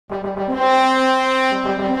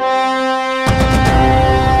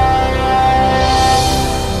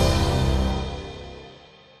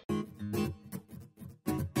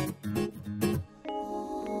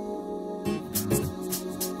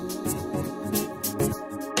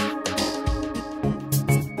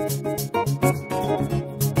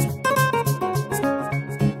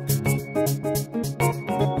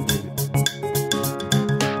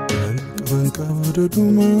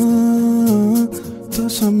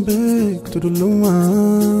Tasambek to the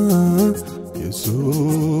luma,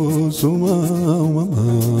 Jesus, Uumamaa.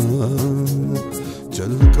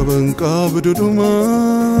 Jalkabanka buduma,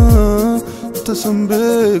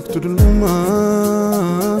 tasambek to the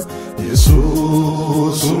luma,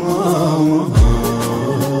 Jesus, Uumamaa.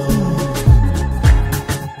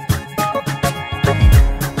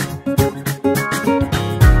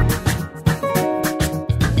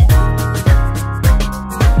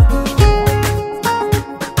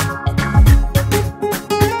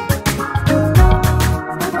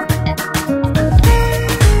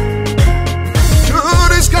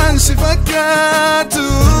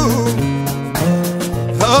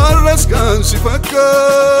 Si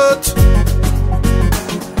fakat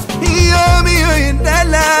Ilaamee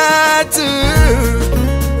indalat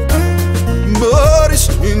Boris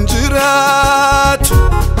injirat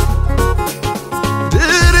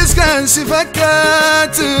Diris kan si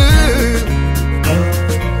fakat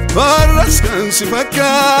Boris kan si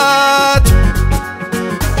fakat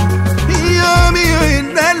Ilaamee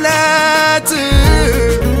indalat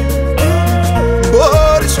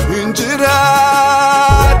Boris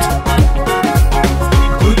injirat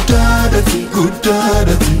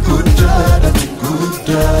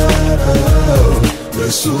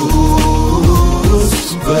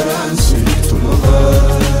Jesus, baransi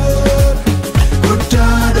tumahar.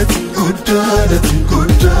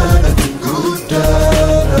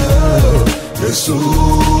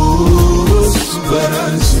 Jesus,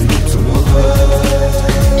 baransi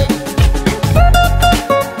tumahar.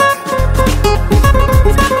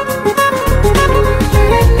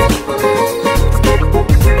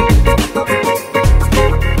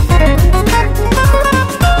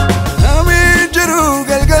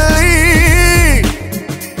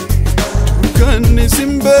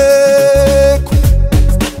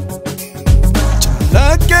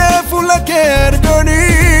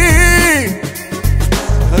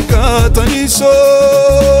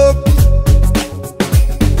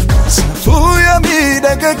 Safuya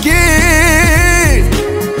midagaki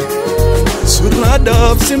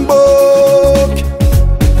Suradab simbok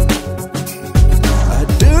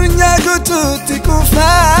Adunya gututi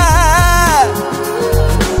kufa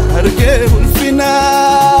Arge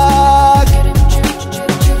ulfinak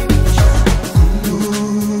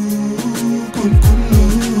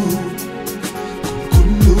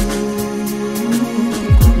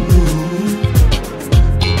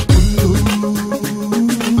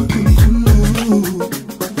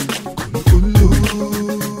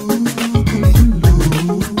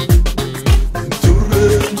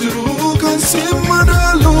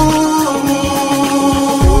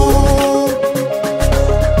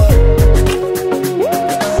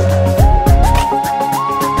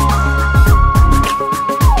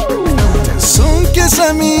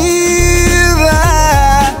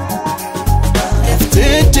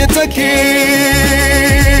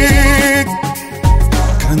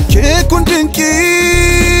Kan kee kun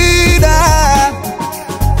dinqiidha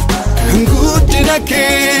kan guddina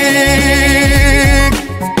kee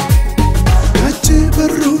achi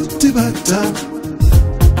barruutti baata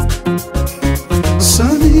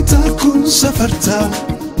samiita kun safarta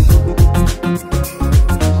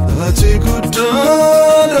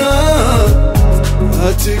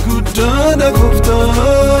ati guddaadha gooftaa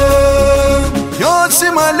Yosi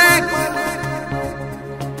malik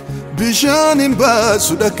Bishanin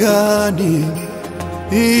basu dakani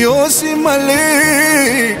Yosi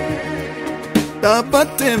malik Dapat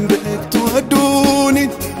tembek tu aduni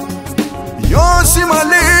Yosi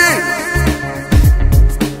malik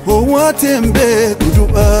Hoa tembek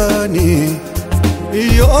kuduani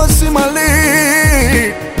Yosi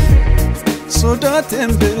malik Soda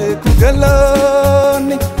tembek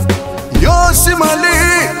kugalani Yosi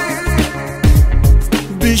malik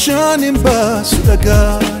Bishanin basu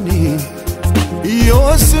dagani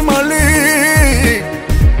Yosi malik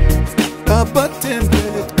Dapat tembek